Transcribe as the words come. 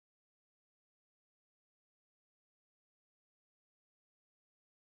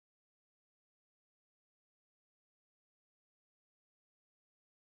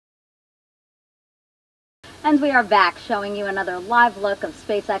And we are back showing you another live look of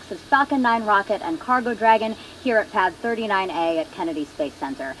SpaceX's Falcon 9 rocket and cargo Dragon here at Pad 39A at Kennedy Space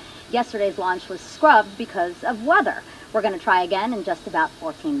Center. Yesterday's launch was scrubbed because of weather. We're going to try again in just about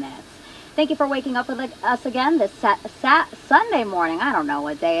 14 minutes. Thank you for waking up with us again this Sunday morning. I don't know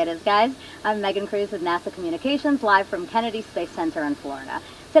what day it is, guys. I'm Megan Cruz with NASA Communications, live from Kennedy Space Center in Florida.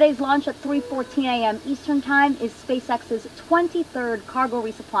 Today's launch at 3:14 a.m. Eastern Time is SpaceX's 23rd cargo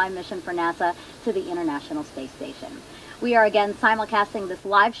resupply mission for NASA to the International Space Station. We are again simulcasting this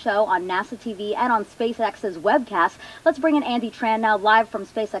live show on NASA TV and on SpaceX's webcast. Let's bring in Andy Tran now, live from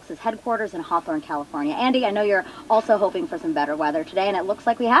SpaceX's headquarters in Hawthorne, California. Andy, I know you're also hoping for some better weather today, and it looks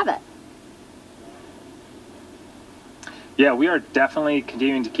like we have it. Yeah, we are definitely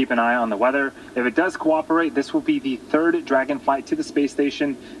continuing to keep an eye on the weather. If it does cooperate, this will be the third Dragon flight to the space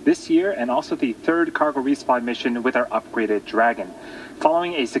station this year and also the third cargo resupply mission with our upgraded Dragon.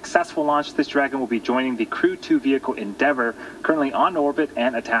 Following a successful launch, this Dragon will be joining the Crew 2 vehicle Endeavour, currently on orbit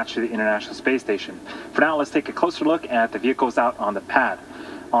and attached to the International Space Station. For now, let's take a closer look at the vehicles out on the pad.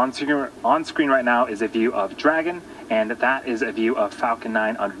 On screen right now is a view of Dragon, and that is a view of Falcon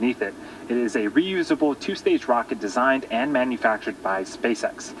 9 underneath it. It is a reusable two-stage rocket designed and manufactured by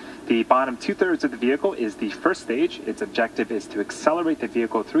SpaceX. The bottom two-thirds of the vehicle is the first stage. Its objective is to accelerate the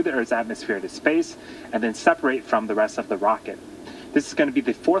vehicle through the Earth's atmosphere to space and then separate from the rest of the rocket. This is going to be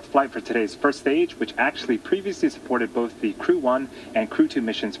the fourth flight for today's first stage, which actually previously supported both the Crew 1 and Crew 2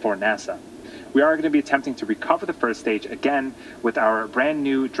 missions for NASA. We are going to be attempting to recover the first stage again with our brand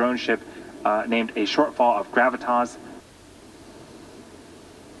new drone ship named a Shortfall of Gravitas.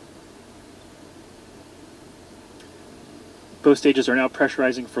 Both stages are now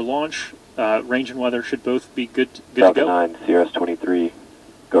pressurizing for launch. Range and weather should both be good to go. Falcon 9, CRS-23,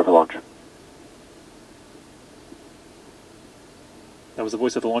 go for launch. That was the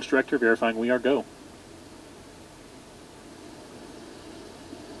voice of the launch director verifying we are go.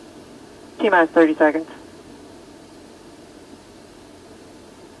 T-minus 30 seconds.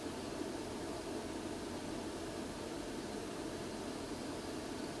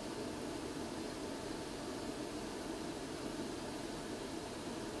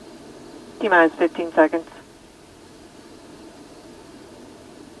 T-minus 15 seconds.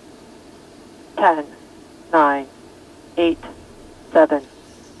 10, 9, 8, 7,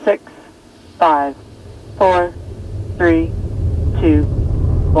 6, 5, 4, 3, 2,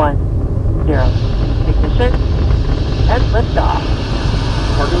 1, 0. Ignition and liftoff.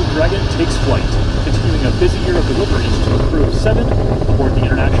 Cargo Dragon takes flight, continuing a busy year of deliveries to a crew of 7 aboard the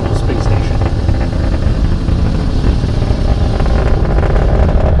International Space Station.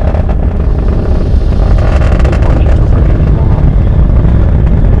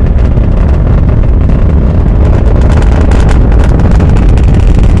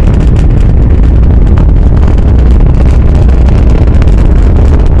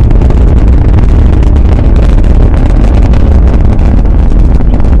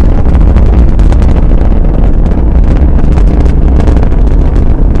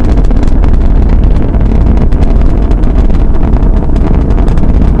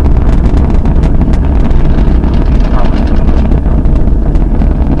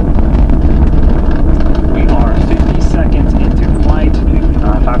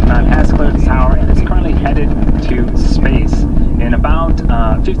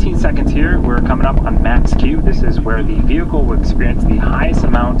 This is where the vehicle will experience the highest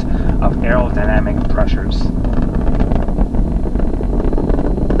amount of aerodynamic pressures.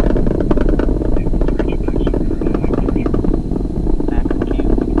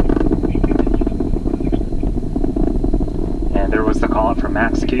 And there was the call out for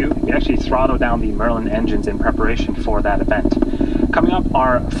Max Q. We actually throttled down the Merlin engines in preparation for that event. Coming up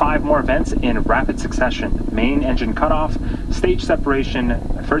are 5 more events in rapid succession. Main engine cutoff, stage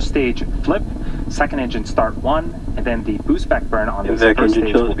separation, first stage flip, second engine start 1, and then the boost back burn on this first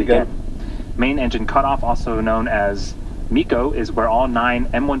stage will begin. Main engine cutoff, also known as MECO, is where all 9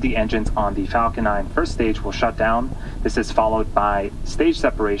 M1D engines on the Falcon 9 first stage will shut down. This is followed by stage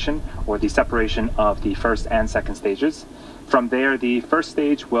separation, or the separation of the first and second stages. From there, the first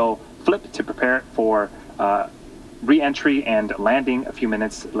stage will flip to prepare for re-entry and landing a few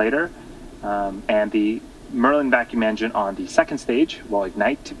minutes later, and the Merlin vacuum engine on the second stage will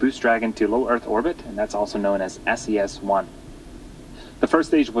ignite to boost Dragon to low Earth orbit, and that's also known as SES-1. The first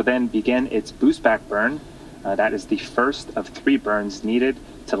stage will then begin its boost back burn. That is the first of 3 burns needed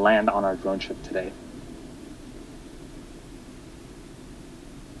to land on our drone ship today.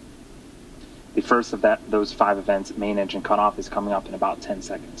 The first of those 5 events, main engine cutoff, is coming up in about 10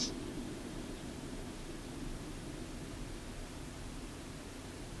 seconds.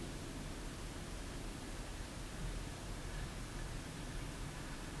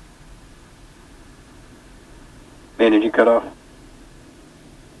 Main engine cutoff.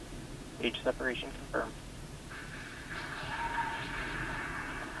 Stage separation confirmed.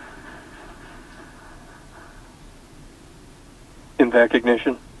 Invac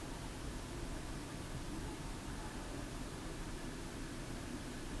ignition.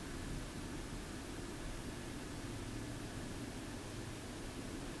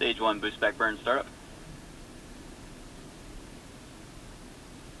 Stage 1 boost back burn startup.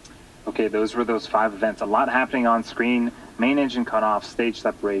 Okay, those were those 5 events. A lot happening on screen. Main engine cutoff, stage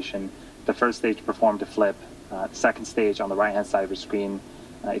separation. The first stage performed a flip. Second stage on the right-hand side of the screen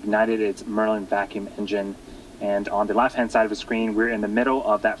ignited its Merlin vacuum engine. And on the left-hand side of the screen, we're in the middle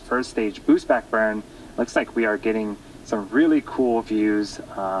of that first stage boost back burn. Looks like we are getting some really cool views.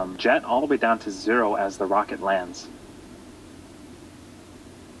 Jet all the way down to 0 as the rocket lands.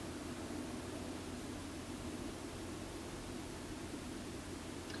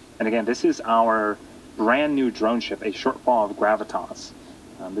 And again, this is our brand new drone ship, a shortfall of Gravitas.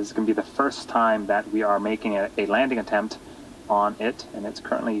 This is going to be the first time that we are making a landing attempt on it, and it's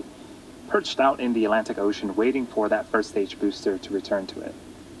currently perched out in the Atlantic Ocean waiting for that first stage booster to return to it.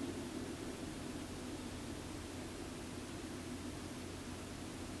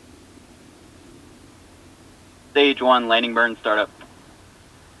 Stage 1 landing burn startup.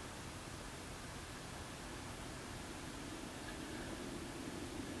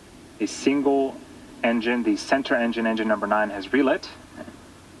 A single engine, the center engine, engine number 9, has relit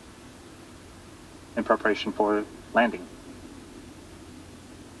in preparation for landing.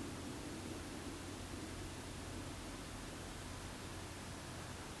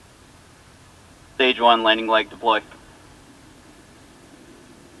 Stage 1 landing leg deploy.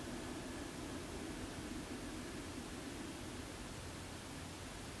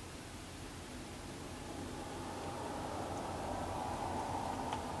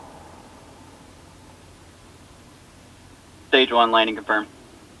 Stage 1 landing confirmed.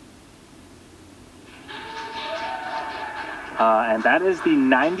 And that is the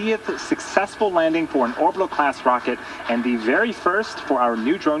 90th successful landing for an orbital class rocket, and the very first for our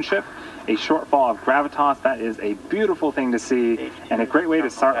new drone ship, a shortfall of Gravitas. That is a beautiful thing to see, and a great way to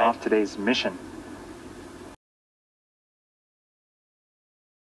start off today's mission.